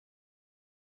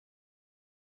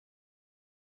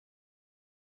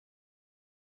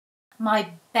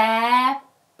My bare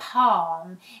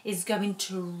palm is going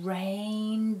to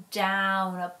rain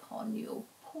down upon your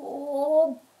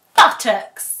poor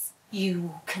buttocks.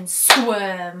 You can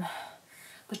squirm,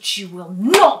 but you will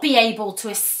not be able to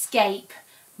escape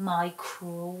my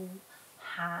cruel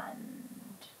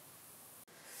hand.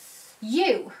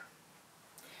 You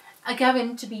are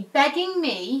going to be begging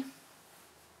me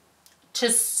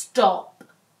to stop.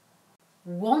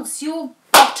 Once your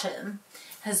bottom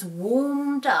has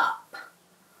warmed up,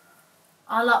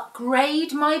 I'll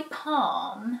upgrade my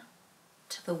palm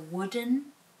to the wooden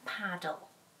paddle.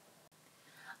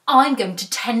 I'm going to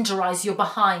tenderise your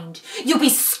behind. You'll be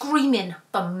screaming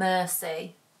for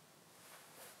mercy.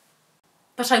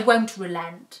 But I won't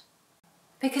relent,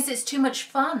 because it's too much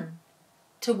fun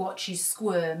to watch you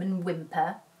squirm and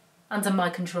whimper under my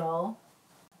control.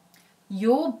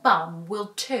 Your bum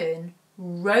will turn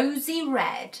rosy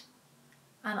red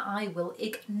and I will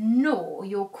ignore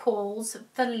your calls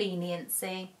for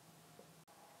leniency.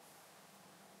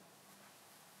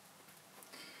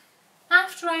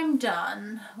 After I'm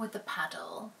done with the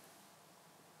paddle,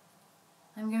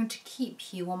 I'm going to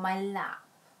keep you on my lap.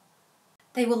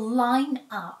 They will line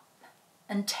up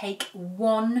and take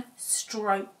 1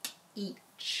 stroke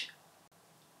each.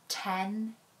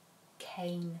 10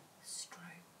 cane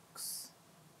strokes.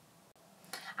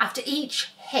 After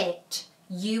each hit,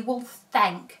 you will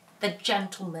thank the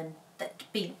gentleman that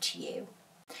beat you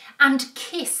and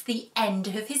kiss the end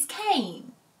of his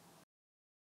cane.